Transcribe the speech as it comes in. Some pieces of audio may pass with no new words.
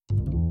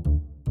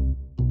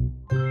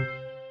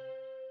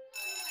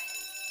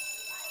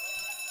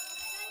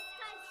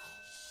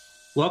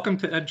Welcome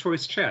to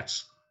EdChoice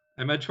Chats.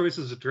 I'm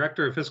EdChoice's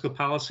Director of Fiscal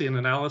Policy and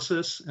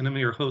Analysis, and I'm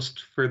your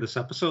host for this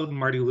episode,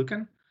 Marty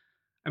Lucan.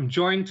 I'm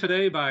joined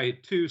today by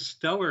two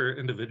stellar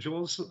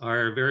individuals,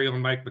 our very own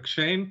Mike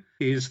McShane.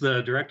 He's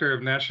the Director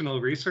of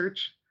National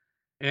Research,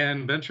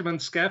 and Benjamin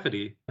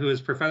Scafidi, who is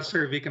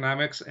Professor of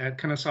Economics at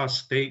Kennesaw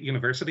State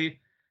University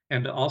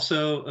and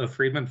also a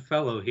Friedman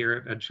Fellow here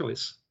at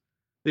EdChoice.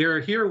 They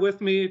are here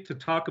with me to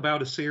talk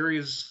about a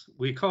series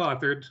we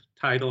co-authored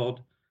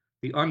titled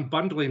The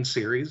Unbundling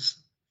Series,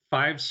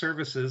 5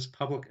 Services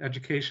Public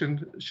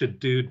Education Should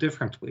Do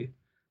Differently.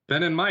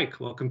 Ben and Mike,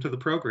 welcome to the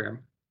program.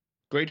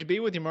 Great to be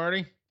with you,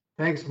 Marty.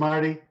 Thanks,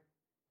 Marty.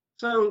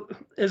 So,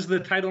 as the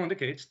title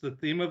indicates, the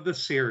theme of the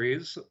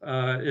series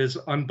is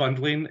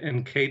unbundling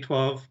in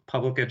K-12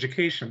 public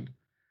education.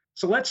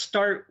 So let's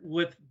start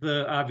with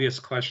the obvious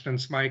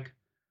questions, Mike.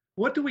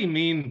 What do we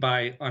mean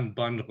by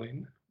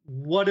unbundling?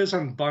 What is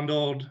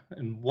unbundled,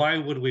 and why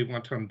would we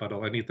want to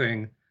unbundle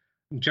anything?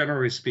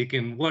 Generally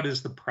speaking, what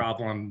is the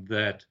problem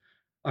that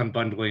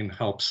unbundling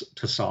helps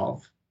to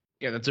solve?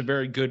 Yeah, that's a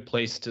very good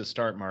place to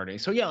start, Marty.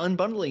 So yeah,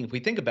 unbundling, if we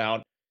think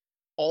about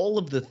all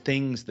of the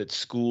things that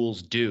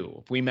schools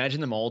do, if we imagine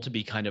them all to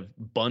be kind of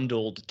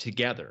bundled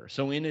together.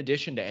 So in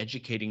addition to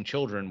educating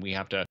children, we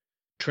have to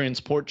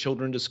transport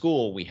children to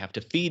school, we have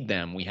to feed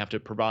them, we have to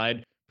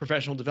provide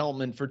professional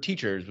development for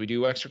teachers, we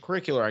do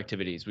extracurricular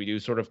activities, we do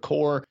sort of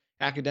core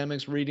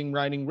academics, reading,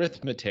 writing,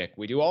 arithmetic,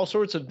 we do all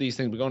sorts of these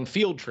things, we go on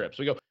field trips,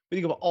 we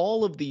think of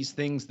all of these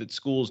things that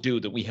schools do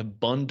that we have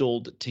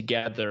bundled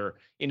together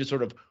into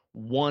sort of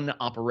one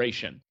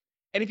operation.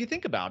 And if you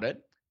think about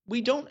it, we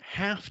don't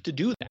have to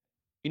do that.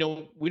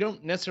 We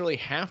don't necessarily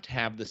have to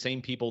have the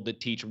same people that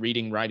teach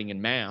reading, writing,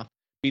 and math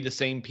be the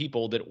same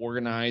people that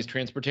organize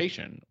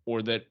transportation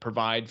or that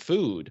provide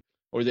food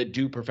or that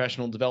do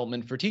professional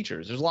development for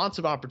teachers. There's lots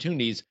of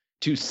opportunities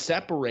to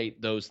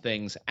separate those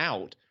things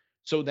out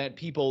so that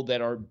people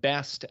that are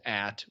best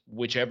at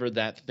whichever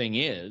that thing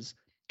is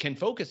can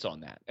focus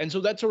on that. And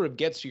so that sort of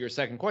gets to your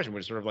second question,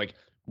 which is sort of like,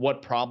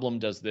 what problem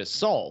does this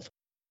solve?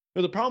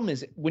 Well, the problem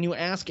is when you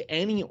ask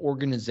any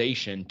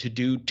organization to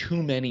do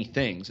too many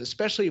things,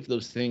 especially if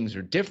those things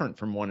are different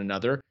from one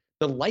another,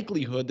 the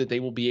likelihood that they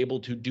will be able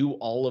to do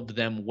all of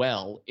them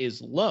well is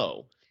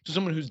low. So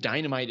someone who's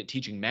dynamite at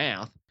teaching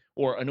math,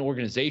 or an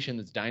organization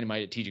that's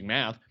dynamite at teaching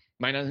math,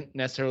 might not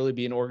necessarily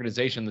be an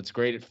organization that's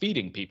great at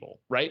feeding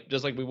people, right?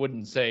 Just like we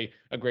wouldn't say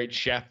a great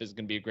chef is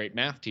going to be a great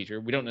math teacher.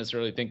 We don't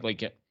necessarily think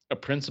like a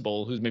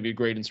principal who's maybe a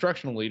great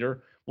instructional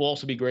leader will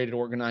also be great at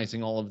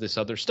organizing all of this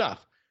other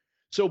stuff.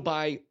 So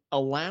by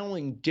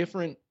allowing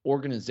different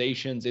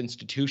organizations,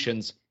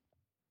 institutions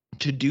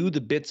to do the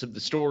bits of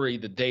the story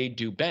that they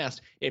do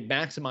best, it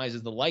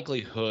maximizes the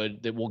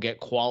likelihood that we'll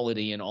get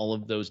quality in all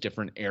of those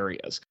different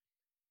areas.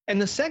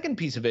 And the second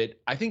piece of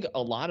it, I think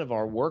a lot of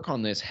our work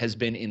on this has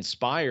been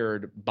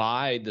inspired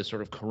by the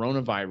sort of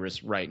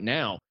coronavirus right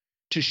now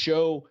to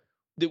show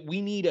that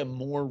we need a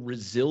more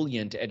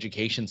resilient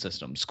education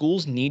system.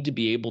 Schools need to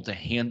be able to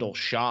handle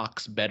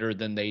shocks better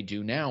than they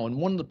do now. And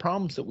one of the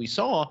problems that we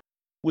saw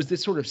was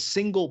this sort of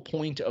single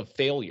point of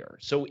failure.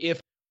 So if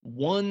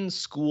one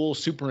school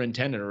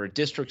superintendent or a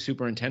district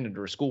superintendent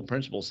or a school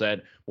principal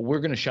said, well, we're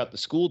going to shut the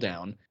school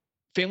down,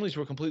 families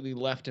were completely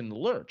left in the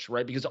lurch,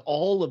 right? Because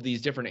all of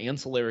these different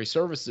ancillary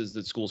services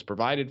that schools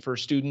provided for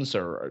students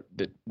or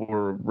that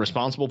were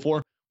responsible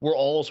for were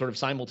all sort of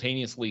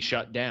simultaneously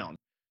shut down.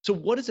 So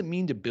what does it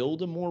mean to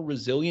build a more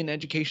resilient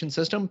education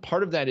system?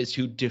 Part of that is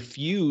to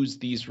diffuse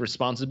these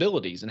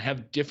responsibilities and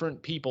have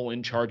different people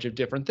in charge of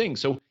different things.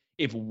 So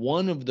if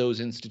one of those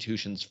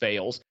institutions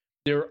fails,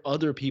 there are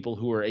other people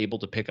who are able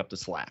to pick up the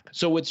slack.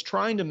 So it's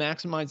trying to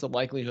maximize the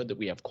likelihood that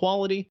we have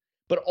quality,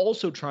 but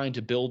also trying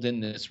to build in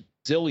this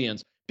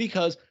resilience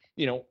because,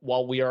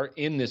 while we are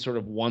in this sort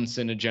of once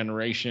in a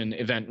generation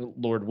event,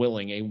 Lord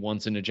willing, a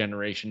once in a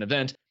generation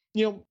event,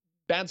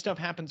 bad stuff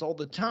happens all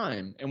the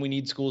time and we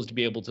need schools to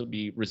be able to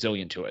be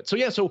resilient to it. So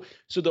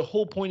the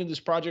whole point of this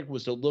project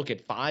was to look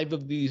at 5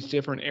 of these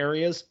different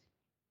areas.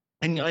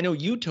 And I know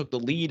you took the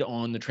lead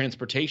on the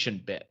transportation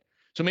bit.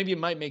 So maybe it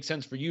might make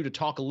sense for you to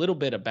talk a little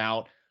bit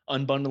about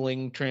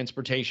unbundling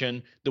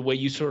transportation, the way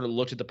you sort of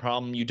looked at the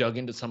problem, you dug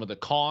into some of the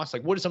costs.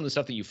 Like, what is some of the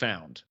stuff that you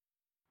found?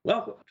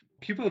 Well,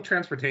 pupil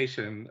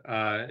transportation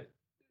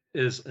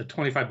is a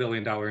 $25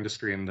 billion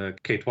industry in the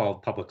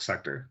K-12 public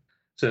sector.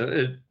 So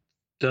it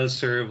does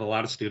serve a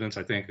lot of students.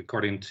 I think,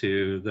 according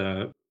to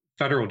the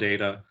federal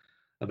data,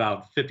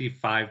 about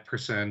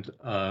 55%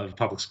 of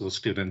public school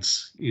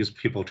students use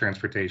pupil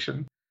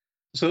transportation.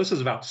 So this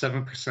is about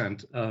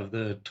 7% of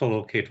the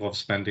total K-12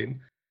 spending.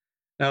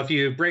 Now, if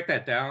you break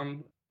that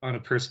down on a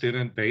per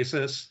student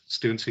basis,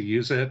 students who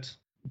use it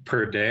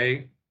per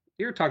day,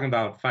 you're talking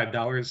about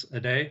 $5 a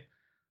day.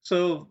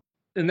 So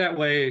in that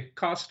way,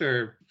 costs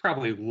are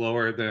probably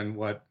lower than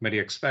what many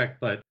expect,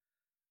 but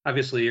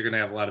obviously you're going to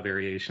have a lot of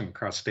variation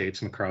across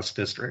states and across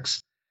districts.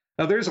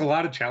 Now, there's a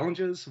lot of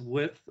challenges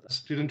with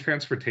student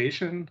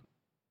transportation.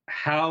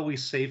 How we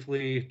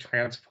safely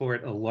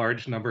transport a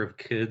large number of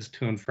kids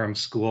to and from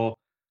school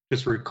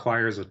just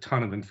requires a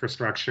ton of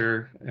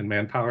infrastructure and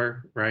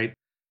manpower, right?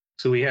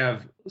 So we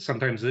have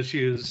sometimes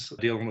issues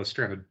dealing with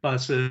stranded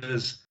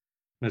buses,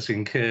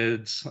 missing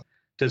kids,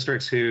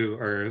 districts who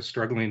are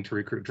struggling to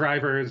recruit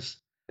drivers.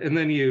 And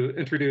then you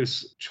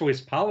introduce choice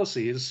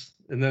policies,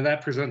 and then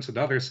that presents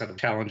another set of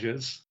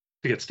challenges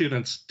to get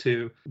students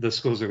to the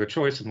schools of their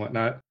choice and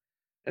whatnot.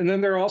 And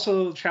then there are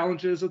also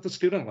challenges at the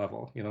student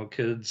level,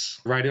 kids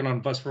riding on a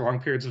bus for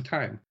long periods of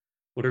time.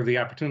 What are the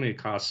opportunity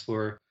costs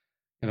for,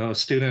 a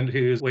student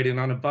who's waiting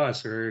on a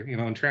bus or,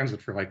 in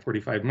transit for like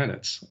 45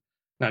 minutes,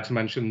 not to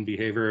mention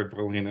behavior and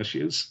bullying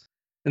issues.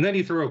 And then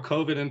you throw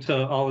COVID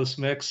into all this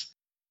mix.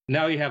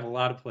 Now you have a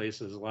lot of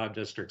places, a lot of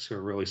districts who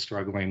are really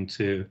struggling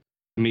to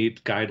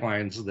meet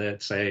guidelines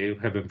that, say,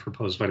 have been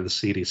proposed by the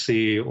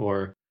CDC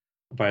or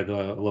by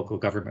the local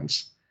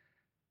governments.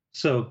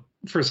 So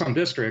for some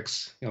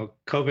districts,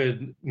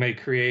 COVID may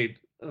create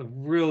a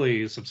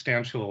really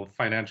substantial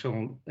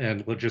financial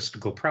and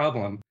logistical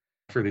problem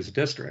for these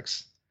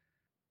districts.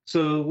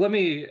 So let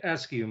me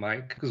ask you,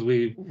 Mike, because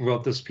we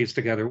wrote this piece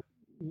together,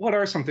 what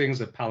are some things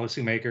that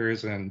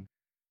policymakers and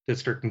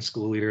district and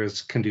school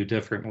leaders can do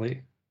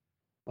differently?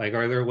 Like,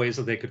 are there ways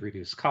that they could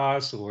reduce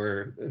costs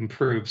or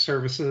improve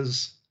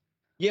services?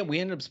 Yeah,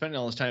 we ended up spending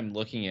all this time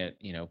looking at,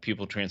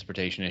 pupil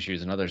transportation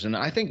issues and others. And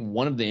I think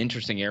one of the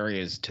interesting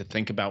areas to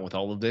think about with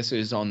all of this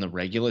is on the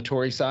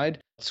regulatory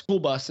side.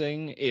 School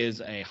busing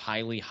is a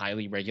highly,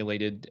 highly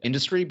regulated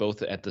industry,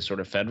 both at the sort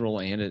of federal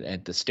and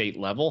at the state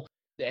level.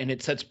 And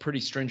it sets pretty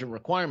stringent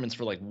requirements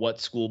for like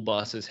what school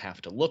buses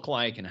have to look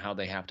like and how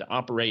they have to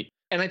operate.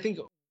 And I think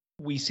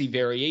we see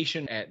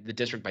variation at the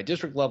district by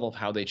district level of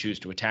how they choose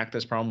to attack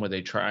this problem, where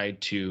they try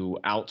to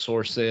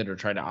outsource it or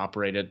try to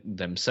operate it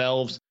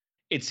themselves.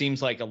 It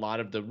seems like a lot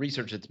of the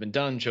research that's been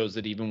done shows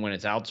that even when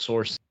it's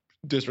outsourced,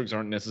 districts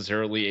aren't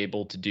necessarily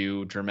able to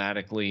do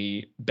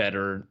dramatically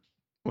better,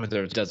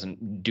 whether it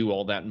doesn't do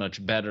all that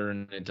much better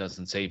and it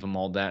doesn't save them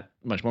all that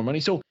much more money.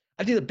 So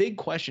I think the big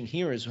question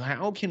here is,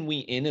 how can we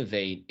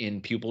innovate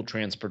in pupil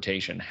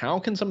transportation? How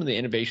can some of the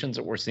innovations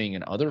that we're seeing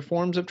in other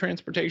forms of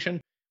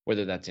transportation,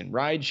 whether that's in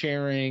ride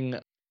sharing,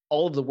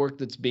 all of the work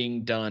that's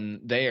being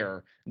done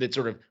there that's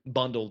sort of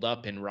bundled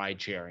up in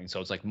ride sharing. So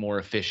it's like more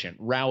efficient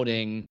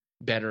routing,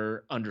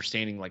 better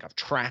understanding like of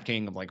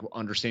tracking, of like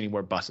understanding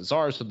where buses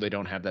are so they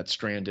don't have that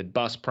stranded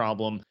bus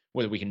problem,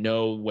 whether we can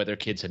know whether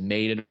kids have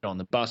made it on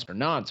the bus or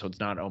not. So it's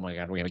not, oh my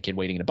God, we have a kid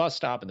waiting at a bus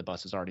stop and the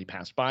bus has already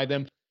passed by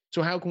them.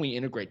 So how can we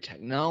integrate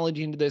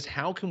technology into this?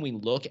 How can we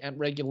look at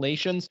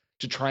regulations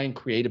to try and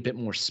create a bit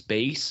more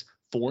space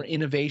for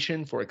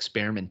innovation, for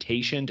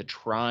experimentation, to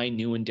try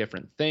new and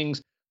different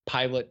things,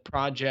 pilot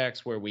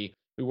projects where we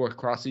work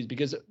across these?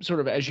 Because sort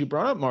of as you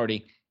brought up,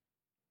 Marty,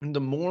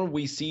 the more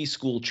we see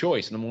school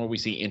choice and the more we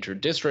see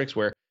inter-districts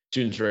where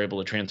students are able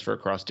to transfer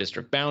across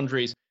district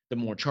boundaries, the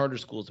more charter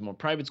schools, the more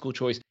private school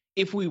choice.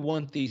 If we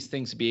want these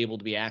things to be able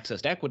to be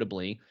accessed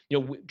equitably,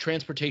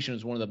 transportation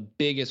is one of the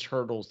biggest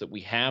hurdles that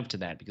we have to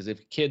that, because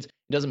if kids, it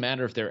doesn't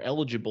matter if they're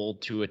eligible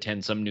to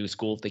attend some new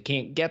school, if they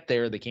can't get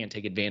there, they can't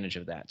take advantage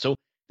of that. So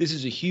this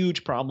is a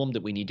huge problem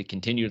that we need to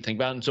continue to think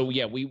about. And so,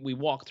 yeah, we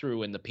walk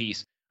through in the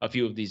piece a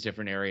few of these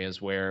different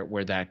areas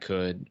where that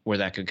could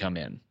come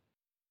in.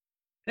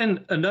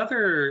 And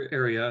another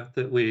area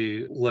that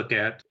we look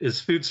at is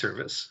food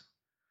service.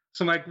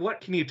 So, Mike, what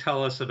can you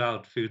tell us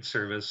about food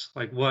service?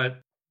 Like,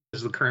 what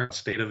is the current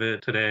state of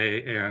it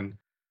today? And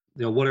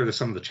what are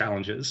some of the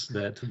challenges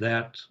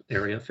that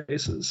area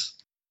faces?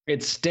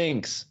 It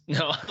stinks.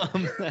 No,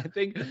 I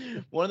think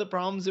one of the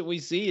problems that we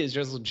see is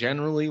just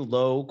generally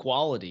low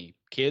quality.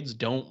 Kids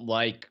don't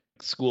like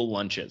school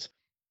lunches.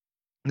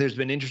 There's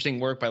been interesting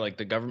work by like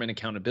the Government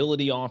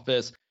Accountability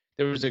Office.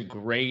 There was a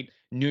great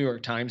New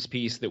York Times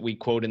piece that we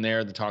quote in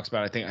there that talks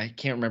about, I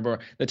can't remember,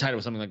 the title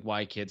was something like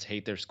Why Kids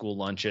Hate Their School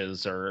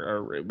Lunches,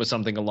 or it was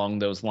something along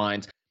those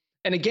lines.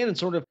 And again, it's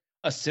sort of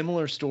a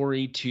similar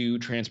story to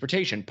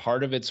transportation.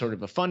 Part of it's sort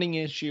of a funding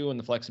issue and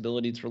the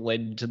flexibility that's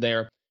related to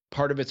there.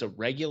 Part of it's a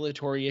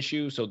regulatory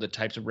issue. So the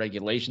types of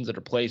regulations that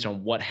are placed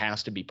on what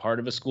has to be part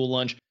of a school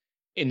lunch.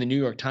 In the New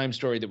York Times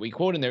story that we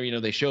quote in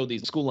there, they show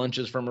these school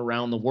lunches from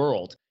around the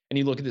world. And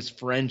you look at this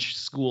French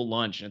school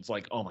lunch and it's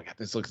like, oh my God,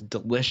 this looks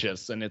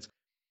delicious. And it's,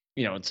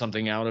 it's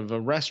something out of a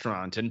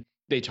restaurant. And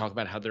they talk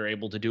about how they're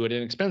able to do it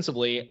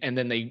inexpensively. And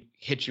then they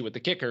hit you with the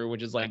kicker,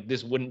 which is like,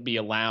 this wouldn't be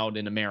allowed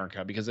in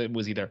America because it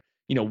was either,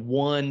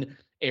 one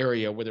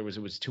area where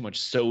it was too much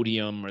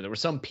sodium, or there was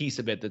some piece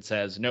of it that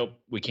says, nope,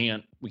 we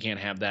can't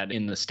have that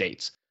in the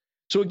States.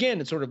 So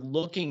again, it's sort of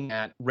looking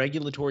at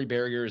regulatory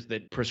barriers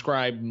that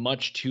prescribe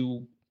much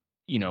too,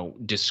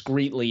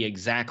 discreetly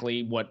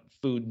exactly what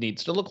food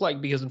needs to look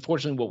like, because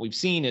unfortunately what we've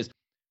seen is,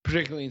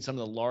 particularly in some of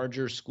the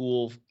larger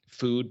school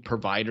food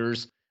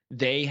providers,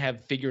 they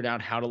have figured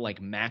out how to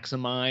like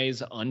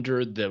maximize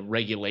under the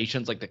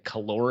regulations, like the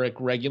caloric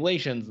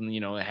regulations, and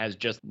it has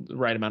just the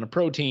right amount of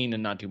protein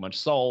and not too much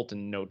salt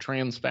and no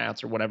trans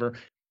fats or whatever,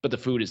 but the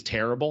food is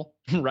terrible,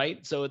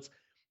 right? So it's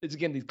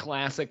again these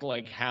classic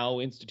like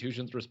how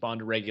institutions respond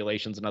to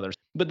regulations and others.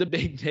 But the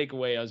big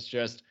takeaway is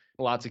just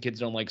lots of kids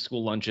don't like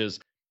school lunches.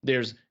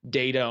 There's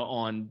data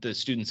on the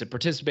students that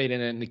participate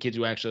in it and the kids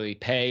who actually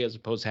pay as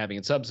opposed to having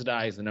it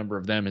subsidized. The number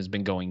of them has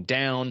been going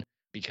down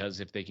because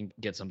if they can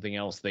get something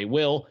else, they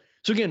will.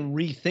 So again,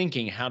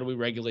 rethinking how do we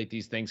regulate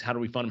these things? How do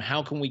we fund them?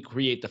 How can we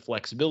create the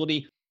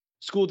flexibility?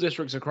 School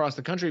districts across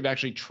the country have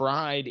actually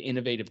tried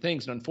innovative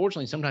things. And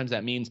unfortunately, sometimes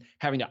that means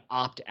having to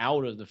opt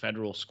out of the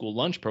federal school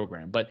lunch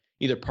program, but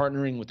either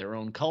partnering with their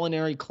own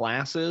culinary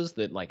classes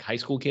that like high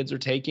school kids are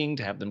taking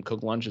to have them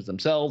cook lunches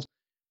themselves,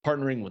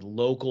 partnering with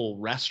local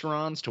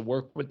restaurants to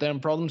work with them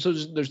for all them. So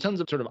there's tons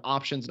of sort of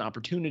options and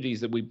opportunities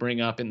that we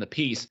bring up in the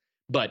piece,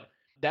 but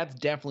that's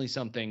definitely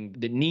something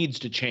that needs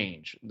to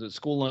change. The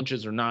school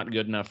lunches are not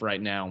good enough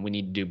right now, and we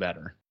need to do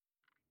better.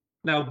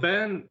 Now,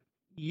 Ben,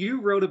 you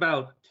wrote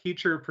about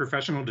teacher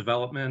professional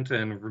development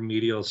and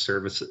remedial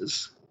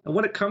services. And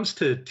when it comes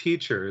to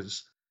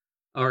teachers,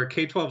 our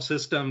K-12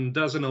 system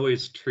doesn't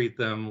always treat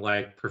them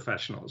like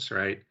professionals,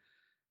 right?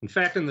 In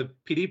fact, in the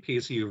PD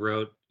piece you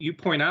wrote, you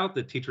point out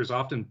that teachers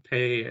often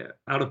pay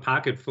out of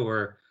pocket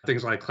for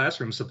things like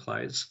classroom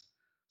supplies.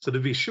 So to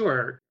be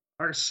sure,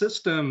 our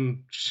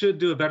system should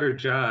do a better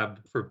job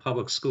for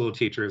public school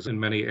teachers in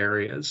many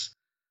areas.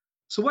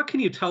 So what can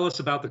you tell us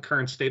about the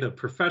current state of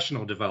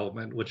professional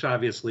development, which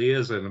obviously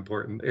is an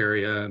important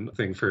area and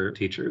thing for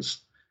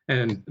teachers?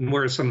 And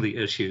what are some of the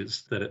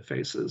issues that it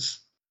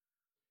faces?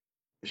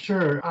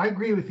 Sure, I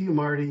agree with you,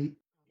 Marty.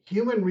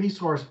 Human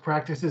resource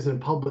practices in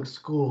public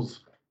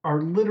schools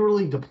are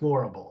literally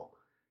deplorable.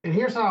 And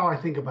here's how I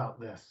think about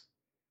this.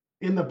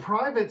 In the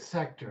private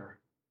sector,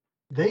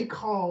 they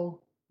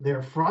call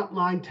their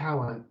frontline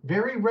talent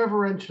very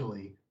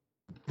reverentially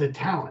the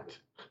talent,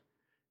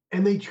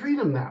 and they treat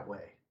them that way.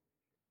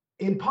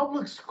 In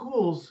public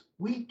schools,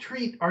 we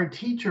treat our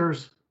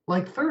teachers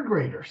like third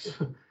graders.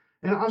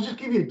 And I'll just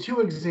give you two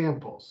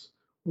examples.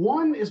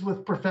 One is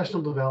with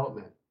professional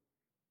development.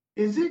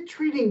 Is it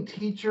treating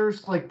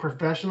teachers like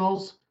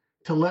professionals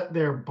to let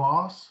their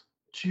boss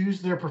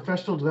choose their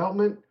professional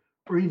development,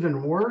 or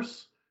even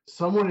worse,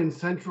 someone in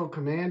central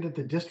command at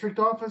the district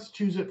office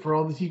choose it for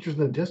all the teachers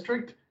in the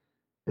district?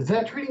 Is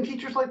that treating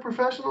teachers like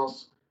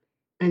professionals?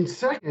 And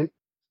second,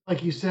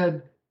 like you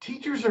said,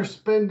 teachers are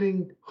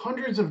spending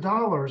hundreds of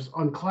dollars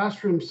on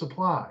classroom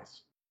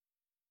supplies.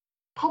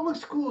 Public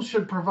schools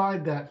should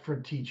provide that for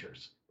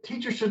teachers.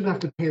 Teachers shouldn't have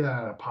to pay that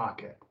out of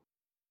pocket.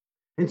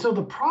 And so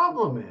the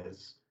problem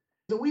is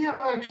that we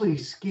have actually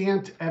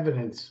scant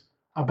evidence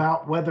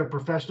about whether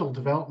professional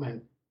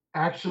development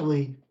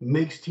actually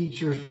makes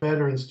teachers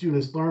better and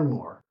students learn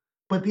more.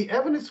 But the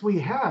evidence we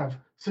have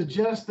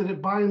suggests that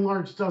it by and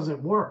large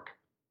doesn't work.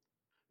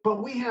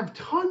 But we have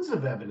tons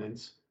of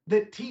evidence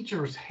that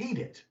teachers hate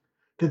it,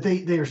 that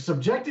they are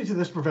subjected to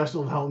this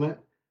professional development,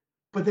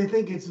 but they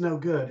think it's no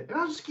good. And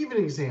I'll just give you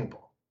an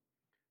example.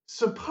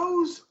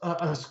 Suppose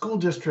a school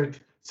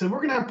district said, we're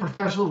going to have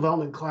professional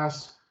development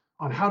class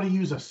on how to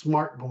use a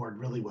smart board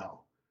really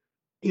well.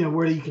 You know,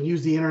 where you can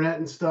use the internet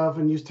and stuff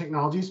and use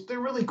technologies. They're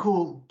really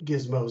cool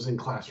gizmos in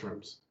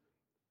classrooms.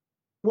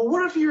 Well,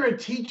 what if you're a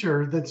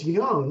teacher that's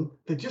young,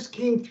 that just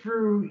came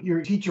through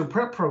your teacher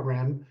prep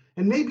program,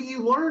 and maybe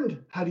you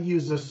learned how to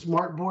use a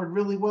smart board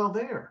really well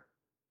there?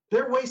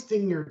 They're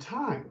wasting your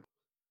time,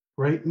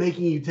 right?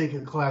 Making you take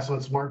a class on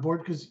smartboard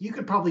because you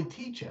could probably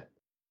teach it.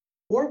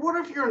 Or what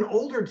if you're an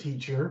older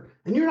teacher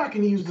and you're not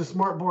going to use the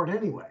smartboard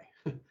anyway,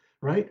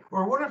 right?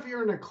 Or what if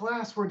you're in a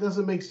class where it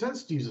doesn't make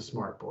sense to use a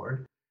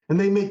smartboard and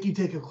they make you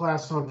take a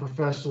class on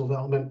professional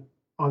development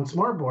on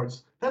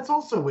smartboards? That's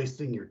also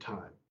wasting your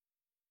time.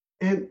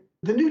 And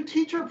the new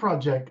teacher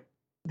project,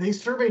 they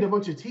surveyed a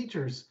bunch of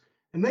teachers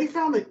and they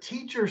found that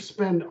teachers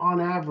spend on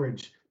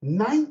average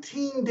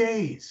 19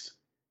 days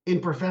in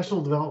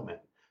professional development.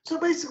 So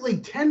basically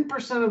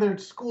 10% of their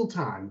school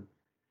time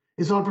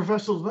is on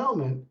professional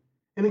development.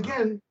 And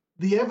again,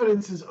 the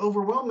evidence is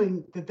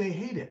overwhelming that they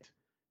hate it.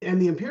 And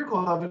the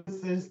empirical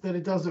evidence is that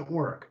it doesn't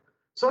work.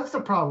 So that's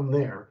the problem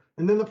there.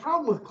 And then the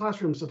problem with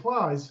classroom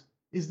supplies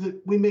is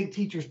that we make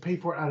teachers pay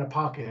for it out of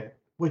pocket,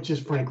 which is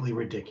frankly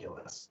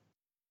ridiculous.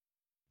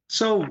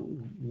 So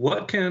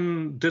what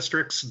can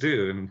districts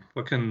do and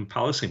what can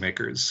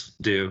policymakers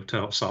do to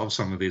help solve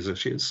some of these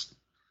issues?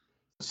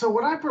 So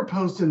what I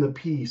proposed in the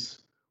piece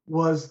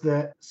was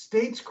that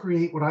states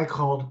create what I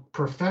called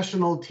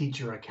professional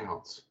teacher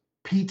accounts,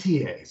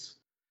 PTAs.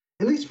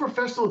 In these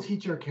professional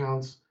teacher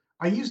accounts,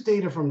 I used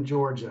data from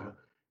Georgia,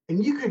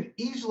 and you could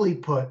easily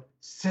put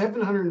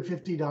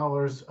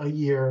 $750 a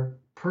year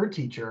per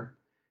teacher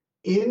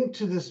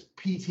into this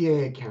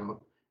PTA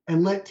account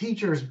and let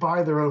teachers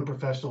buy their own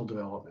professional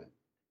development.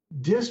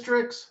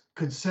 Districts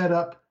could set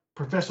up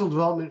professional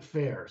development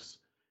fairs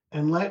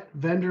and let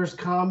vendors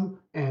come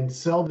and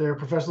sell their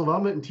professional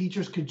development, and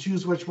teachers could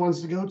choose which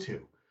ones to go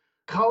to.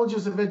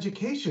 Colleges of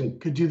education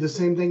could do the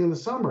same thing in the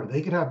summer.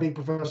 They could have big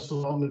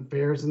professional development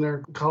fairs in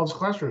their college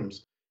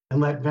classrooms and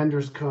let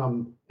vendors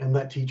come and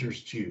let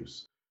teachers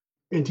choose.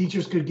 And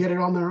teachers could get it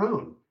on their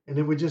own, and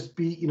it would just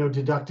be,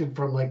 deducted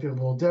from like their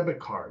little debit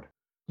card.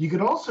 You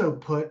could also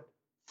put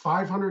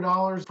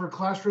 $500 for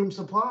classroom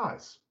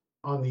supplies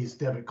on these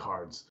debit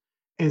cards.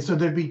 And so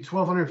there'd be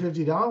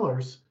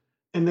 $1,250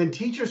 And then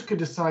teachers could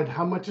decide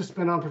how much to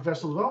spend on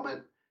professional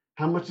development,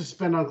 how much to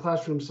spend on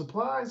classroom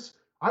supplies.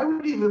 I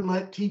would even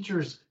let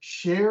teachers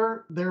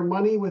share their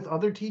money with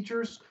other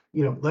teachers,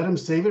 let them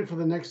save it for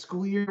the next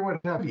school year,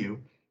 what have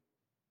you.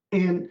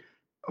 And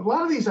a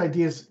lot of these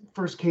ideas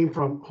first came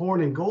from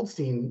Horn and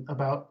Goldstein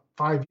about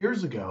 5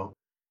 years ago.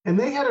 And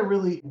they had a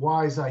really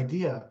wise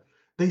idea.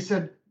 They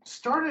said,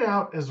 start it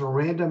out as a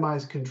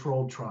randomized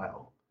controlled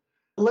trial.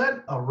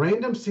 Let a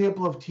random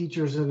sample of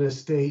teachers in a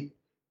state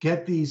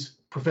get these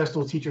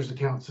professional teachers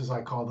accounts, as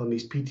I call them,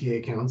 these PTA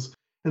accounts,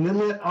 and then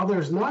let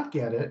others not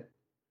get it,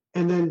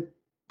 and then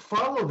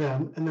follow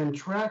them and then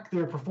track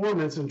their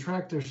performance and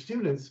track their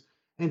students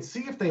and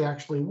see if they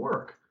actually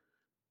work.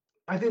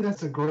 I think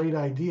that's a great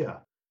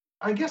idea.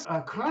 I guess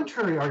a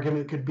contrary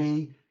argument could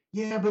be,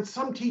 yeah, but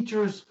some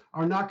teachers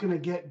are not going to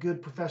get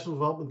good professional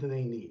development that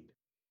they need.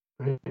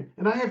 Right?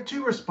 And I have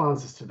two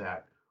responses to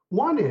that.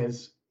 One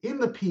is, in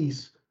the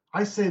piece,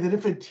 I say that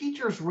if a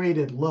teacher's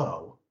rated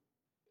low,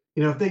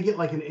 if they get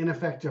like an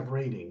ineffective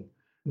rating,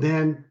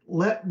 then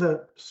let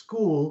the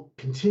school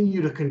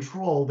continue to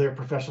control their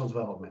professional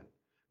development.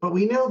 But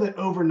we know that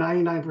over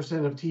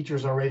 99% of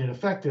teachers are rated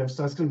effective,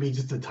 so that's going to be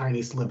just a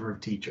tiny sliver of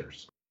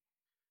teachers.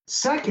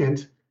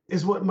 Second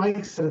is what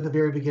Mike said at the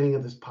very beginning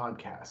of this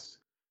podcast.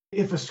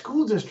 If a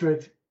school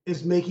district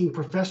is making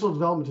professional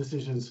development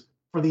decisions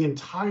for the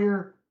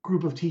entire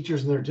group of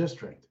teachers in their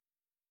district,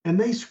 and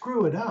they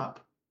screw it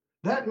up,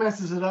 that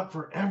messes it up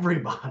for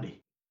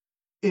everybody.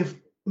 If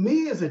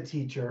me as a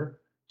teacher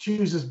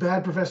chooses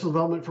bad professional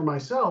development for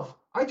myself,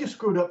 I just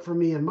screwed up for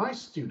me and my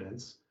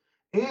students,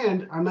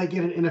 and I might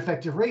get an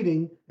ineffective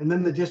rating, and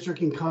then the district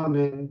can come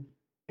in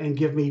and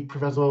give me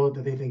professional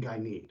development that they think I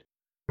need.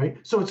 Right?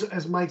 So it's,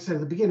 as Mike said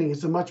at the beginning,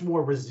 it's a much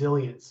more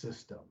resilient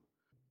system.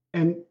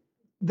 And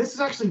this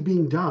is actually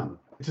being done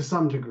to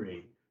some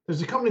degree.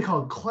 There's a company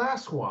called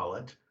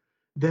ClassWallet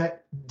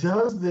that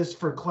does this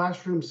for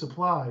classroom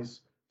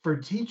supplies for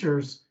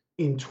teachers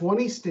in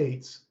 20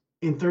 states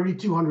in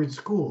 3,200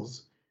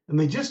 schools. And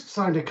they just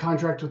signed a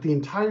contract with the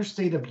entire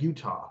state of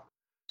Utah.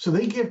 So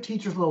they give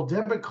teachers little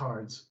debit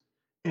cards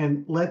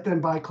and let them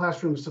buy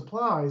classroom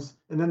supplies,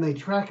 and then they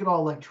track it all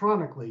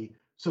electronically,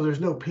 so there's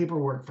no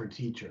paperwork for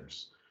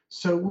teachers.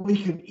 So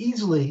we could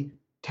easily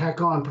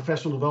tack on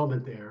professional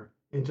development there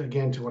into,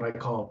 again, to what I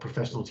call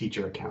professional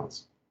teacher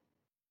accounts.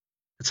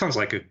 It sounds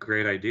like a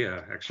great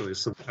idea, actually.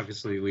 So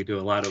obviously we do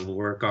a lot of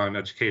work on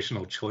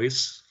educational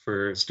choice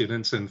for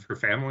students and for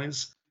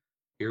families.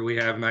 Here we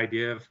have an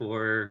idea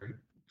for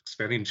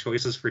expanding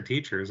choices for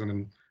teachers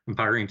and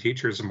empowering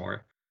teachers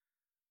more.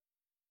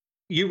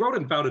 You wrote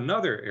about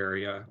another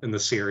area in the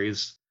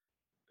series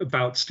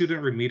about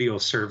student remedial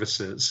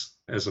services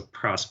as a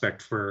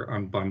prospect for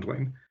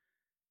unbundling.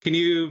 Can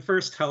you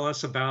first tell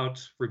us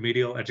about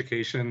remedial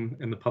education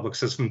in the public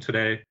system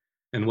today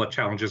and what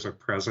challenges are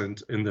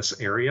present in this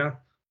area?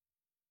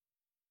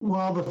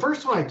 Well, the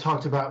first one I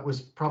talked about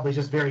was probably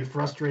just very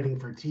frustrating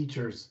for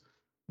teachers.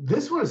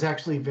 This one is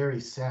actually very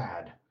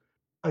sad.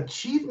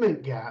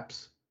 Achievement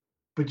gaps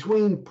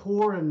between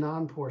poor and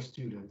non-poor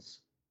students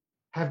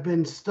have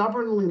been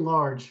stubbornly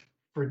large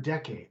for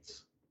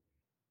decades.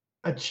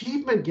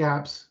 Achievement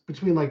gaps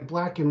between like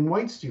Black and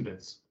white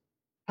students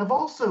have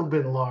also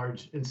been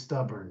large and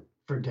stubborn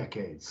for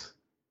decades.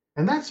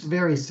 And that's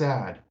very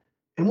sad.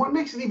 And what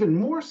makes it even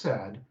more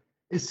sad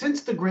is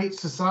since the Great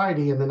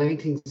Society in the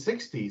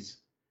 1960s,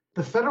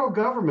 the federal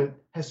government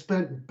has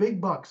spent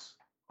big bucks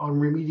on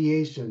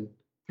remediation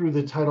through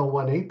the Title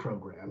 1A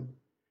program,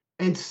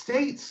 and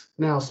states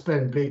now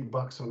spend big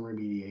bucks on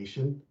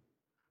remediation.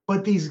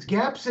 But these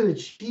gaps in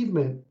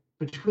achievement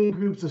between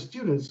groups of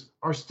students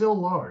are still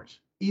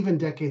large, even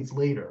decades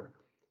later.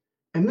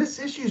 And this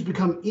issue has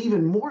become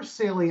even more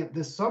salient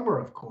this summer,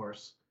 of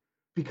course,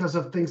 because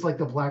of things like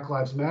the Black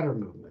Lives Matter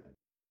movement.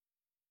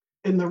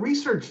 And the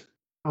research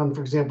on,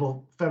 for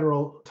example,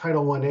 federal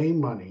Title 1A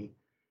money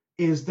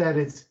is that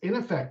it's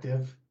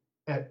ineffective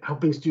at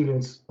helping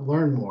students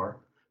learn more,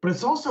 but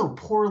it's also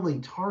poorly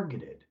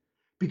targeted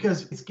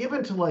because it's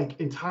given to like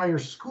entire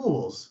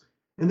schools,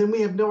 and then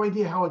we have no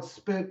idea how it's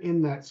spent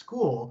in that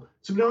school.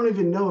 So we don't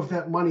even know if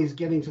that money is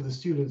getting to the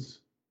students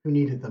who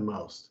need it the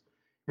most.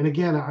 And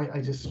again,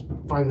 I just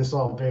find this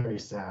all very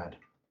sad.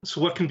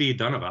 So what can be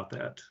done about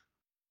that?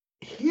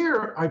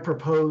 Here, I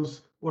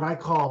propose what I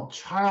call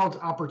child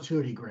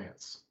opportunity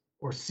grants,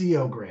 or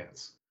CO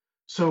grants.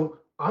 So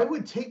I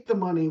would take the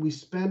money we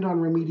spend on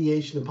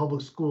remediation in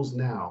public schools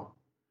now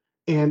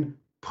and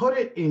put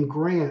it in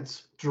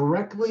grants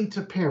directly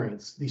to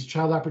parents, these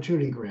child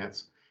opportunity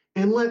grants,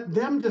 and let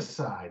them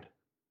decide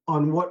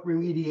on what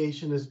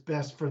remediation is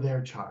best for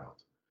their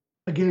child.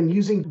 Again,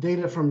 using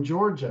data from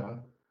Georgia,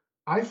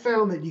 I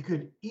found that you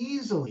could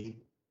easily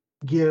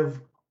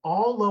give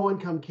all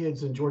low-income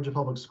kids in Georgia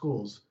public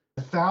schools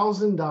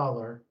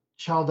 $1,000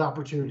 child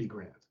opportunity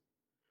grant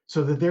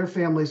so that their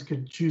families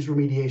could choose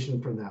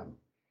remediation for them.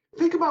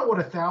 Think about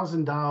what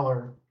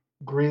 $1,000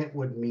 grant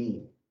would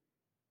mean.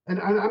 And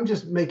I'm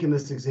just making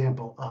this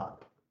example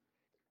up.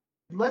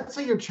 Let's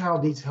say your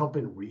child needs help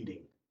in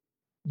reading.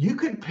 You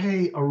could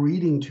pay a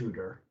reading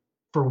tutor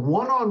for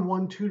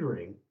one-on-one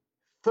tutoring,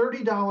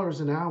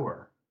 $30 an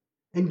hour,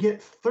 and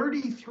get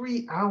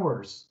 33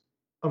 hours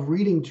of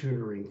reading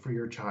tutoring for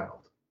your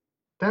child.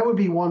 That would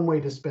be one way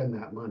to spend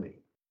that money.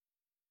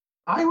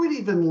 I would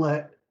even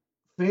let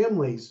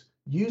families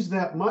use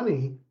that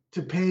money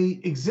to pay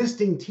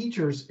existing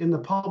teachers in the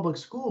public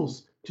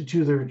schools to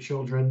tutor their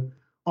children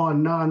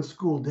on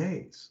non-school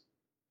days,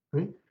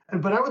 right?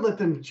 But I would let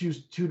them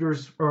choose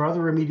tutors or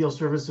other remedial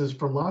services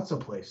from lots of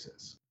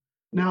places.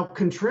 Now,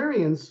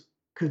 contrarians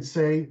could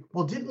say,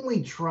 well, didn't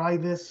we try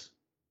this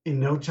in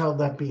No Child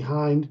Left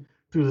Behind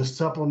through the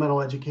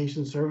Supplemental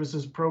Education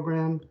Services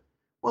Program?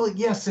 Well,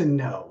 yes and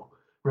no,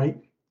 right?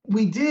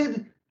 We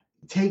did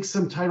take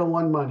some Title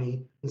I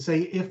money and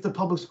say, if the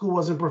public school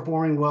wasn't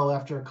performing well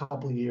after a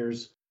couple of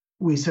years,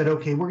 we said,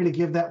 okay, we're going to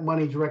give that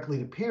money directly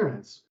to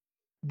parents.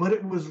 But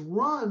it was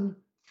run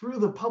through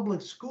the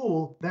public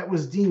school that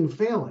was deemed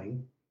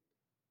failing.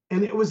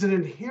 And it was an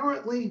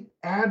inherently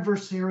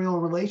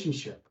adversarial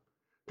relationship.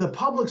 The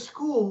public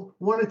school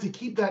wanted to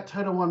keep that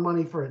Title I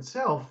money for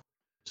itself.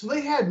 So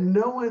they had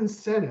no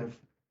incentive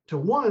to,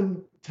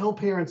 one, tell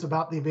parents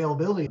about the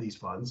availability of these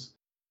funds,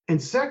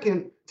 and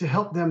second, to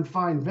help them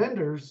find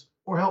vendors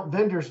or help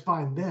vendors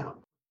find them.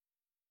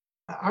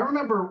 I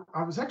remember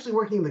I was actually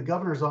working in the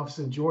governor's office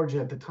in Georgia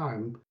at the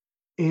time,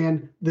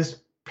 and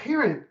this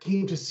parent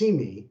came to see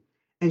me,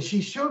 and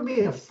she showed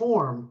me a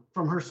form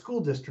from her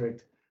school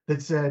district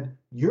that said,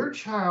 your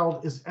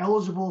child is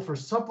eligible for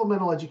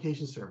supplemental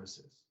education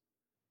services.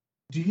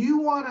 Do you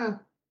want to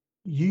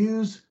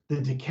use the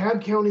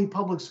DeKalb County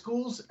Public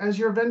Schools as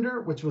your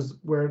vendor, which was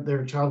where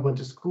their child went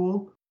to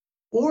school?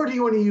 Or do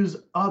you want to use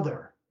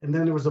other? And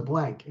then there was a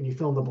blank, and you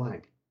fill in the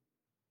blank.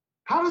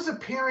 How does a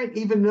parent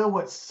even know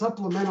what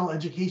supplemental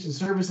education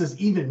services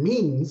even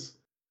means?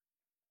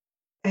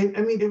 And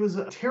I mean, it was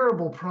a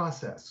terrible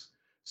process.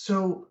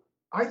 So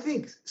I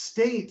think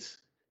states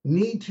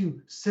need to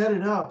set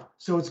it up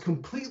so it's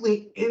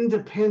completely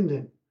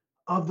independent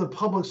of the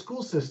public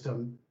school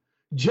system,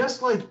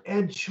 just like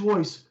Ed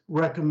Choice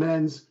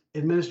recommends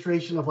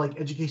administration of like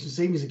education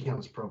savings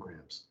accounts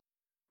programs.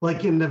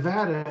 Like in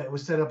Nevada, it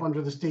was set up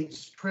under the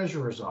state's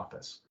treasurer's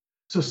office.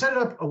 So set it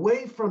up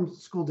away from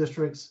school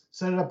districts,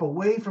 set it up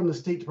away from the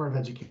State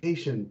Department of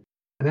Education,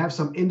 and have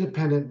some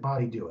independent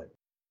body do it.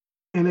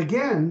 And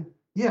again,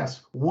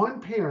 yes, one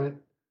parent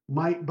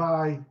might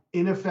buy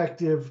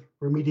ineffective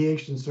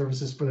remediation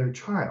services for their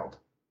child.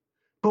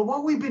 But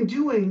what we've been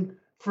doing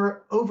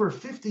for over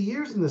 50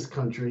 years in this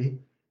country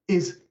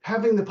is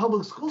having the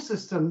public school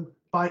system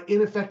buy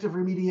ineffective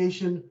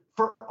remediation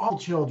for all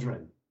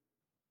children.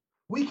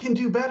 We can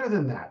do better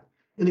than that.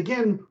 And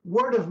again,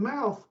 word of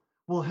mouth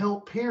will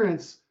help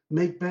parents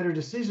make better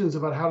decisions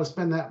about how to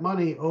spend that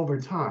money over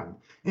time.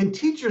 And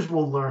teachers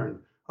will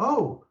learn,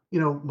 oh,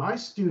 my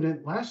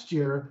student last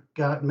year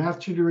got math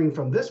tutoring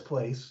from this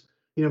place,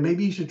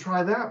 maybe you should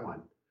try that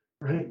one,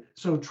 right?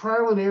 So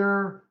trial and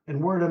error and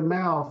word of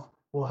mouth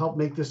will help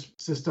make this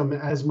system,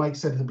 as Mike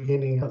said at the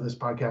beginning of this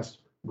podcast,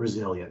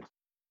 resilient.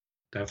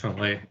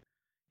 Definitely.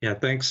 Yeah,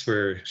 thanks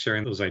for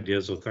sharing those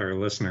ideas with our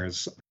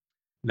listeners.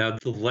 Now,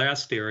 the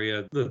last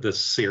area that this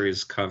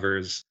series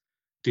covers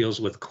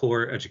deals with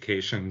core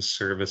education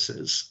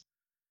services.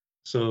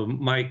 So,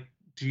 Mike,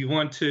 do you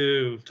want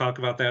to talk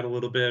about that a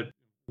little bit?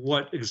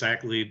 What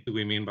exactly do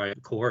we mean by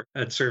core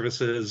ed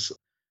services,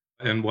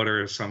 and what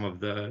are some of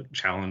the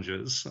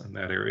challenges in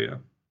that area?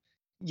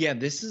 Yeah,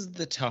 this is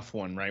the tough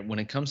one, right? When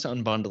it comes to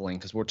unbundling,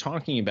 because we're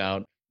talking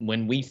about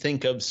when we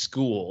think of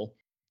school,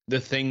 the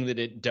thing that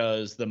it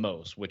does the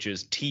most, which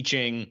is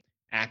teaching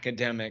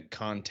academic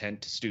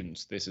content to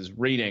students. This is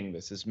reading,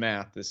 this is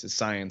math, this is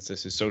science,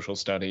 this is social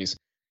studies.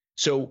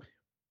 So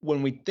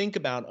when we think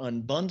about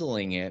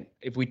unbundling it,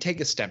 if we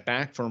take a step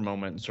back for a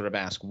moment and sort of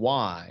ask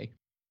why,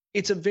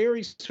 it's a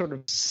very sort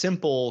of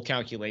simple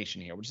calculation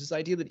here, which is the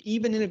idea that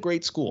even in a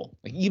great school,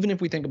 like even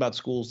if we think about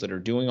schools that are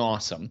doing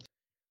awesome,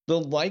 the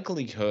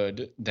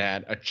likelihood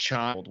that a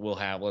child will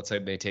have, let's say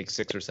they take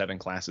 6 or 7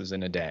 classes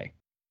in a day,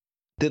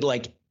 that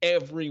like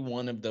every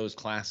one of those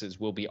classes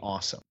will be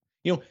awesome.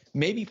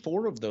 Maybe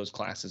 4 of those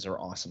classes are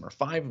awesome or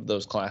 5 of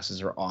those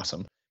classes are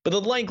awesome. But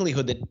the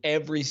likelihood that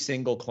every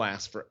single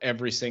class for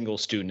every single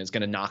student is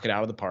going to knock it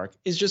out of the park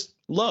is just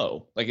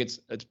low. Like it's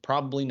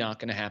probably not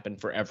going to happen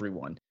for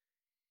everyone.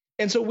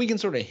 And so we can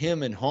sort of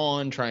hem and haw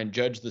and try and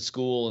judge the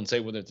school and say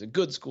whether it's a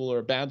good school or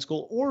a bad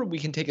school, or we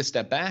can take a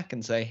step back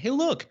and say, hey,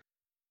 look,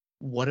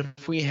 what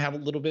if we have a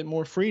little bit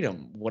more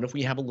freedom? What if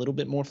we have a little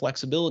bit more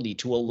flexibility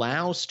to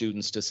allow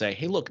students to say,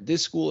 hey, look,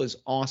 this school is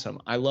awesome.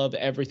 I love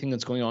everything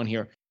that's going on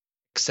here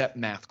except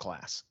math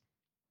class.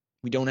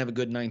 We don't have a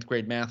good 9th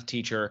grade math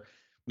teacher.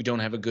 We don't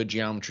have a good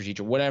geometry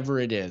teacher, whatever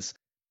it is.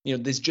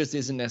 This just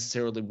isn't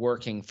necessarily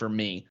working for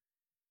me.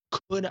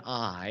 Could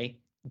I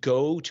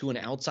go to an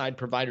outside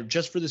provider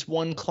just for this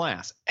one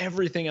class?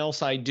 Everything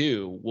else I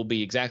do will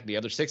be exactly the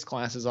other 6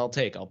 classes I'll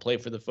take. I'll play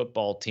for the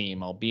football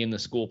team. I'll be in the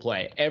school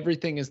play.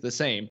 Everything is the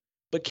same.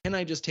 But can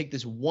I just take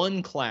this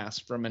one class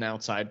from an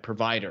outside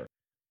provider?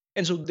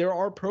 And so there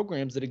are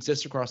programs that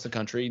exist across the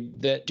country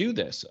that do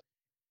this.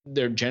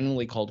 They're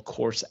generally called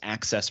course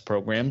access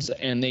programs,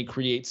 and they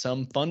create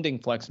some funding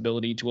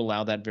flexibility to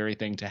allow that very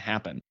thing to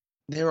happen.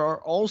 There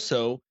are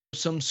also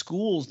some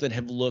schools that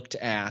have looked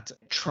at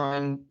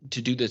trying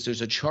to do this.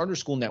 There's a charter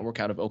school network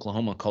out of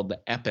Oklahoma called the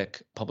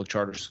EPIC Public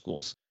Charter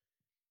Schools.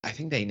 I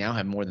think they now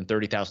have more than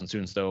 30,000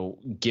 students, though,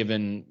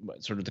 given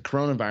sort of the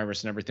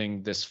coronavirus and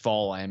everything this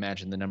fall, I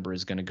imagine the number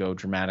is going to go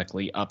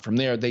dramatically up from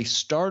there. They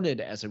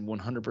started as a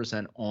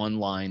 100%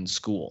 online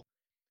school.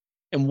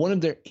 And one of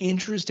their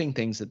interesting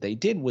things that they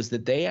did was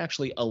that they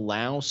actually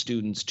allow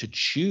students to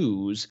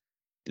choose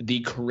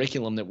the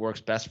curriculum that works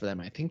best for them.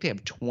 I think they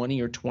have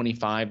 20 or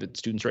 25 that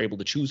students are able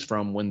to choose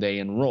from when they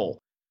enroll.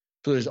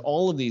 So there's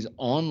all of these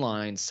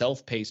online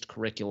self-paced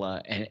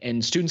curricula,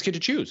 and students get to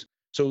choose.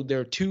 So there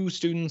are two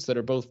students that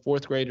are both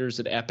fourth graders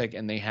at EPIC,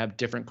 and they have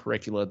different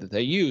curricula that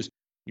they use.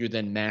 You're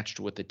then matched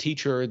with a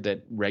teacher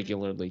that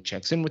regularly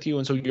checks in with you.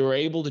 And so you're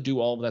able to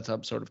do all of that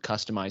stuff sort of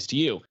customized to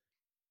you.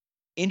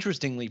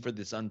 Interestingly, for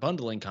this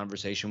unbundling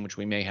conversation, which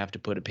we may have to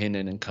put a pin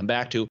in and come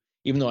back to,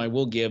 even though I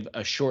will give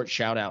a short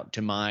shout out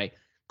to my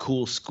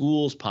Cool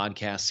Schools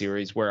podcast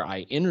series where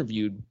I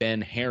interviewed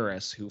Ben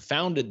Harris, who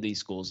founded these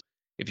schools.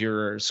 If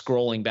you're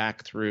scrolling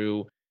back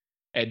through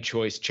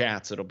EdChoice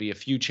chats, it'll be a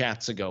few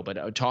chats ago, but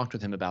I talked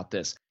with him about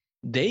this.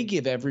 They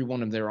give every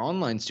one of their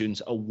online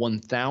students a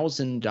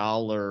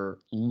 $1,000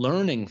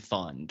 learning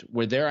fund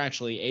where they're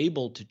actually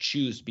able to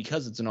choose,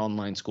 because it's an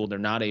online school, they're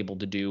not able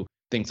to do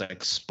things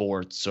like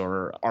sports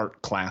or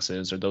art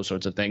classes or those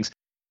sorts of things.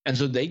 And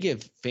so they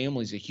give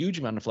families a huge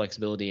amount of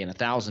flexibility and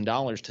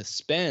 $1,000 to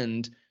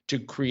spend to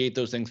create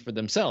those things for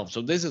themselves.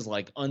 So this is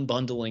like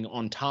unbundling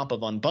on top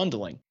of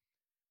unbundling.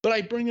 But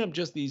I bring up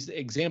just these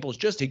examples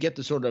just to get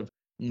the sort of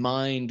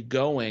mind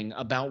going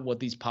about what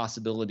these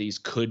possibilities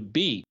could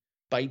be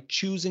by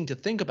choosing to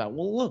think about,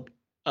 well, look,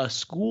 a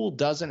school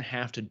doesn't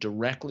have to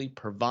directly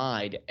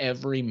provide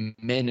every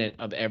minute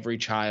of every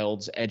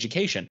child's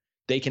education.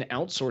 They can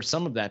outsource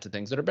some of that to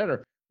things that are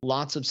better.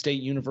 Lots of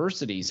state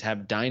universities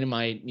have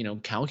dynamite,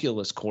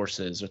 calculus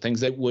courses or things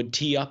that would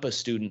tee up a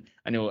student.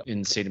 I know in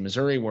the state of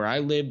Missouri, where I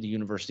live, the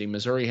University of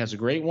Missouri has a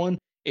great one.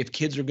 If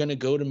kids are going to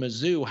go to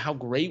Mizzou, how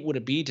great would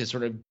it be to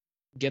sort of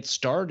get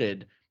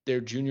started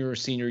their junior or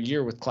senior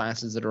year with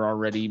classes that are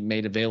already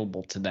made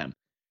available to them?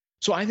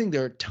 So I think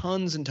there are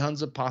tons and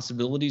tons of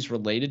possibilities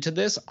related to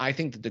this. I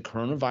think that the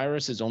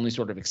coronavirus is only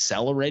sort of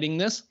accelerating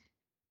this,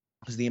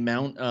 because the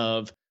amount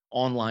of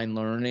online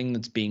learning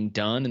that's being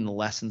done and the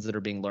lessons that are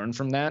being learned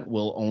from that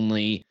will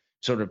only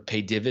sort of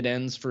pay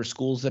dividends for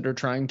schools that are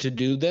trying to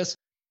do this.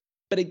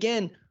 But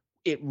again,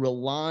 it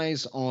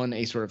relies on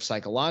a sort of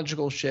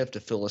psychological shift, a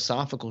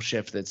philosophical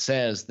shift that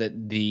says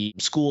that the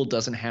school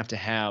doesn't have to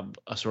have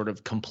a sort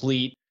of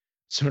complete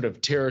sort of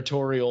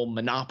territorial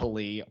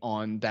monopoly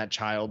on that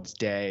child's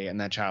day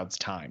and that child's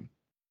time.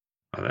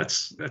 Oh,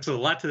 that's a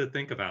lot to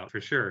think about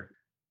for sure.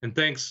 And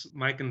thanks,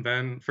 Mike and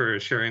Ben, for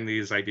sharing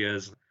these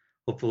ideas.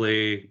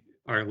 Hopefully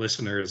our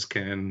listeners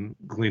can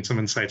glean some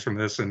insights from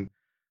this and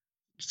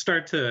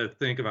start to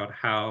think about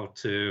how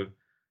to,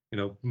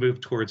 move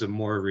towards a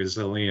more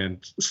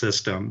resilient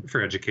system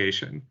for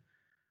education.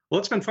 Well,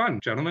 it's been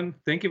fun, gentlemen.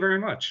 Thank you very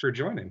much for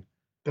joining.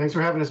 Thanks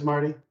for having us,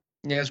 Marty.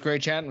 Yeah, it's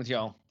great chatting with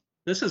y'all.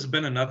 This has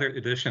been another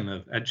edition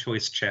of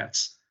EdChoice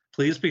Chats.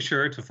 Please be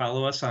sure to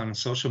follow us on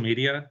social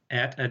media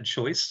at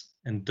EdChoice,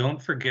 and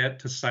don't forget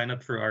to sign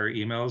up for our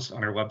emails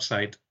on our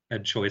website,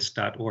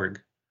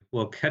 edchoice.org.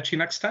 We'll catch you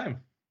next time.